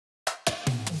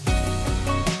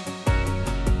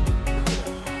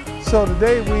So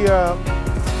today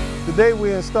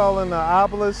we installing the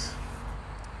Obelisk.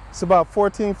 It's about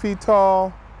 14 feet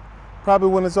tall. Probably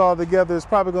when it's all together, it's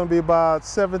probably going to be about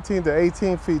 17 to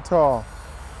 18 feet tall.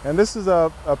 And this is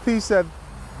a piece that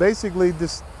basically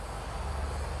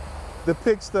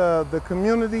depicts the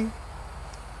community,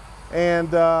 and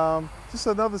just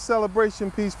another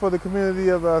celebration piece for the community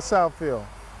of Southfield.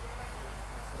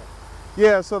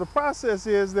 Yeah, so the process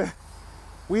is that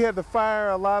we had to fire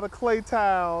a lot of clay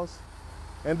tiles,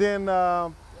 and then,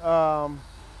 well,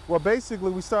 basically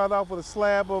we started off with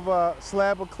a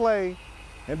slab of clay,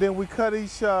 and then we cut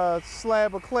each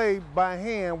slab of clay by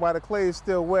hand while the clay is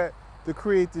still wet to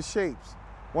create the shapes.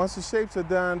 Once the shapes are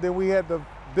done, then we had to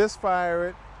bisque fire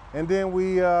it, and then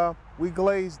we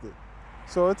glazed it.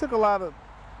 So it took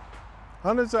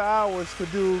hundreds of hours to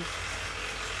do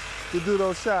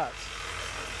those shots.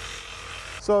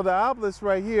 So the obelisk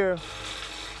right here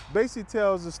basically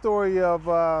tells the story of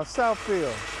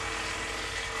Southfield.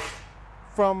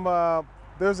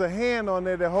 There's a hand on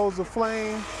there that holds a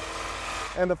flame,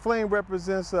 and the flame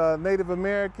represents Native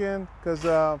American, because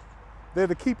they're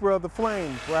the keeper of the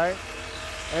flame, right?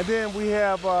 And then we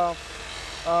have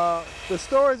the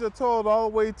stories are told all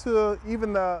the way to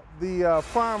even the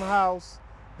farmhouse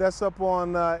that's up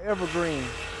on Evergreen.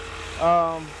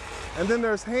 And then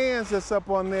there's hands that's up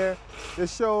on there that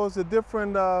shows the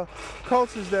different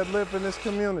cultures that live in this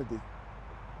community.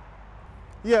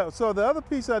 Yeah, so the other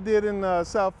piece I did in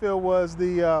Southfield was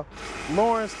the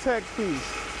Lawrence Tech piece.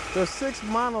 There's 6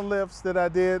 monoliths that I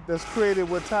did that's created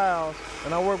with tiles,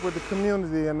 and I work with the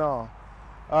community and all.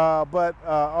 But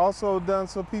also done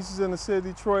some pieces in the city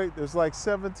of Detroit. There's like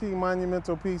 17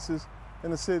 monumental pieces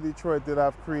in the city of Detroit that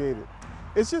I've created.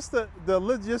 It's just the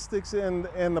logistics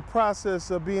and the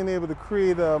process of being able to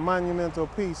create a monumental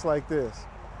piece like this.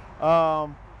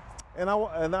 And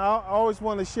I always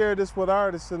want to share this with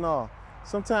artists and all.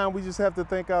 Sometimes we just have to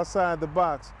think outside the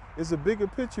box. It's a bigger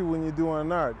picture when you're doing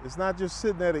art. It's not just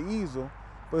sitting at an easel,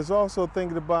 but it's also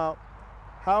thinking about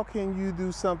how can you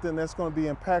do something that's going to be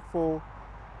impactful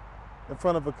in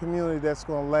front of a community that's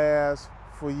going to last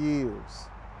for years,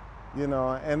 you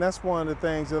know. And that's one of the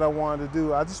things that I wanted to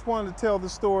do. I just wanted to tell the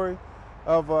story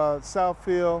of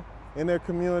Southfield and their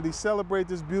community, celebrate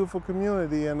this beautiful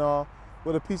community and all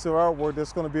with a piece of artwork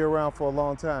that's going to be around for a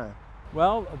long time.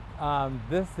 Well,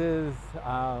 this is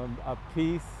a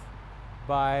piece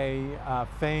by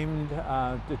famed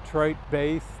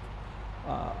Detroit-based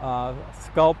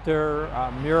sculptor,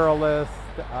 muralist.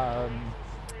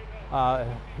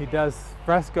 He does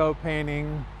fresco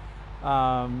painting,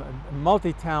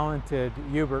 multi-talented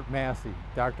Hubert Massey,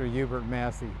 Dr. Hubert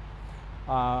Massey.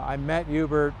 I met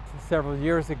Hubert several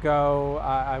years ago.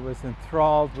 I was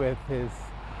enthralled with his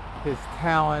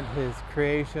talent, his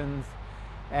creations,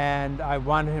 and I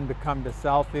wanted him to come to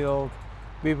Southfield.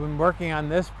 We've been working on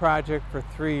this project for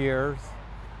 3 years.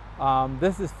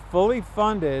 This is fully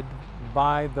funded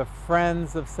by the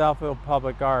Friends of Southfield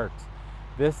Public Art.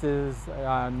 This is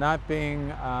not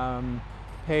being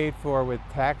paid for with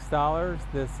tax dollars.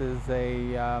 This is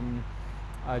a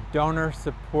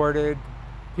donor-supported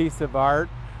piece of art.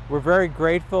 We're very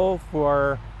grateful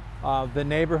for the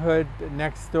neighborhood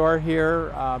next door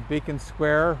here, Beacon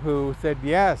Square, who said,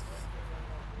 yes,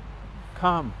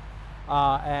 come.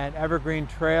 And Evergreen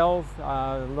Trails,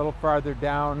 a little farther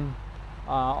down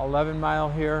 11 Mile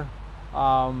here,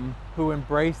 who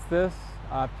embraced this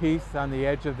piece on the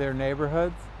edge of their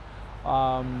neighborhoods.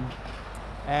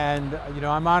 And you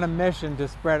know, I'm on a mission to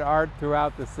spread art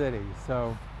throughout the city,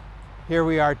 so here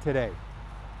we are today.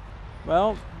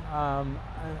 Well, an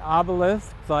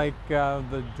obelisk, like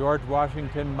the George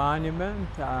Washington Monument,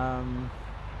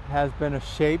 has been a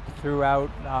shape throughout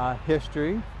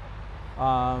history.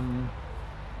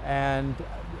 And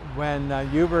when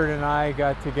Hubert and I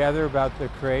got together about the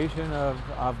creation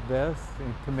of this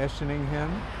and commissioning him,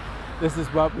 this is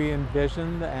what we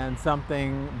envisioned, and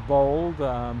something bold,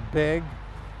 big,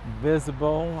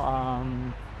 visible,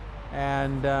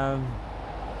 and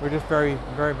we're just very,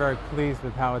 very, very pleased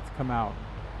with how it's come out.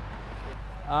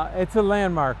 It's a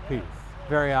landmark piece,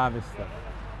 very obviously.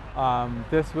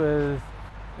 This was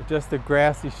just a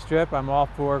grassy strip. I'm all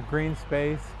for green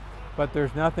space, but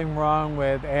there's nothing wrong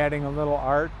with adding a little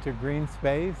art to green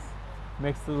space.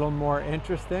 Makes it a little more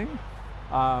interesting.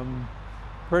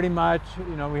 Pretty much,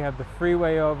 you know, we have the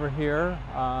freeway over here,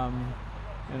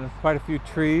 and quite a few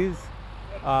trees.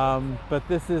 But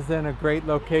this is in a great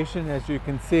location, as you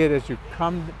can see it as you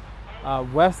come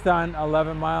west on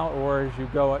 11 Mile or as you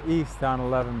go east on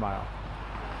 11 Mile.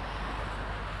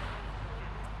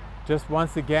 Just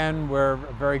once again, we're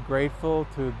very grateful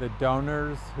to the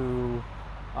donors who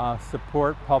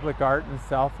support public art in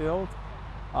Southfield.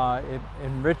 It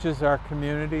enriches our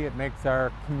community, it makes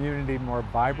our community more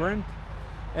vibrant,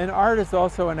 and art is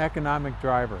also an economic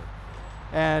driver.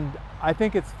 And I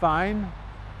think it's fine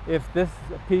if this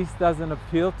piece doesn't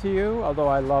appeal to you, although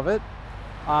I love it.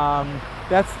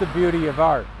 That's the beauty of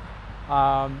art.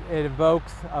 It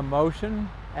evokes emotion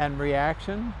and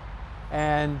reaction,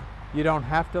 and you don't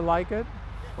have to like it,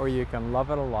 or you can love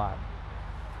it a lot.